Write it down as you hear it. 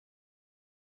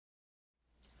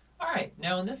Alright,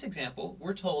 now in this example,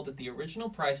 we're told that the original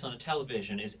price on a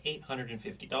television is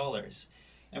 $850,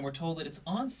 and we're told that it's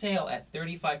on sale at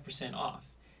 35% off.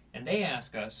 And they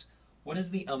ask us, what is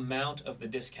the amount of the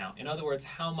discount? In other words,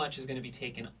 how much is going to be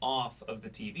taken off of the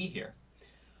TV here?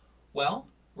 Well,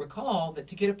 recall that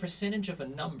to get a percentage of a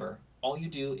number, all you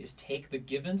do is take the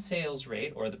given sales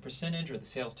rate, or the percentage, or the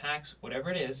sales tax,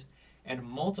 whatever it is, and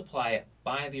multiply it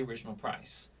by the original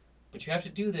price. But you have to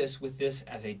do this with this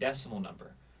as a decimal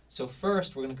number. So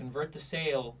first, we're going to convert the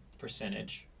sale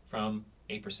percentage from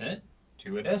a percent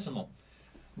to a decimal.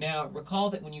 Now, recall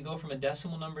that when you go from a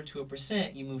decimal number to a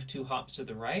percent, you move 2 hops to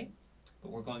the right, but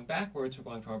we're going backwards, we're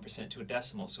going from a percent to a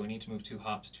decimal, so we need to move 2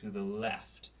 hops to the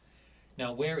left.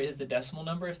 Now, where is the decimal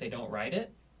number if they don't write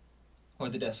it? Or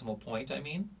the decimal point, I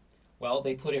mean? Well,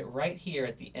 they put it right here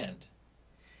at the end.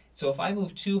 So if I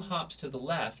move 2 hops to the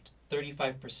left,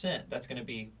 35%, that's going to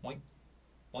be boink,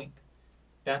 boink.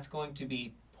 That's going to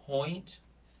be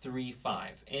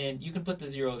 0.35. And you can put the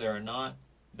 0 there or not,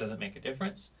 doesn't make a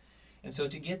difference. And so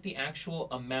to get the actual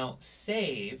amount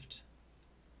saved,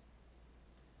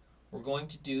 we're going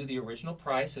to do the original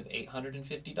price of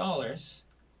 $850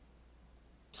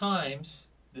 times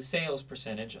the sales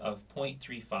percentage of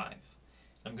 0.35.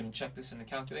 I'm going to check this in the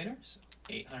calculator. So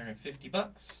 850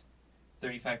 bucks,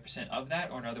 35% of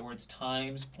that, or in other words,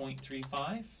 times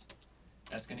 0.35.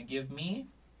 That's going to give me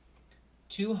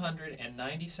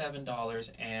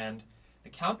 $297, and the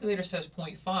calculator says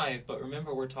 0.5, but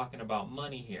remember we're talking about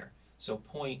money here. So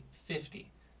 0.50,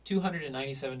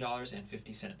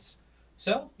 $297.50.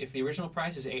 So if the original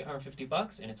price is 850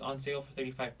 bucks and it's on sale for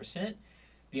 35%,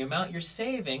 the amount you're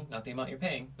saving, not the amount you're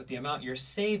paying, but the amount you're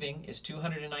saving is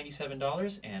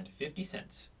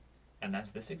 $297.50. And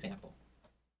that's this example.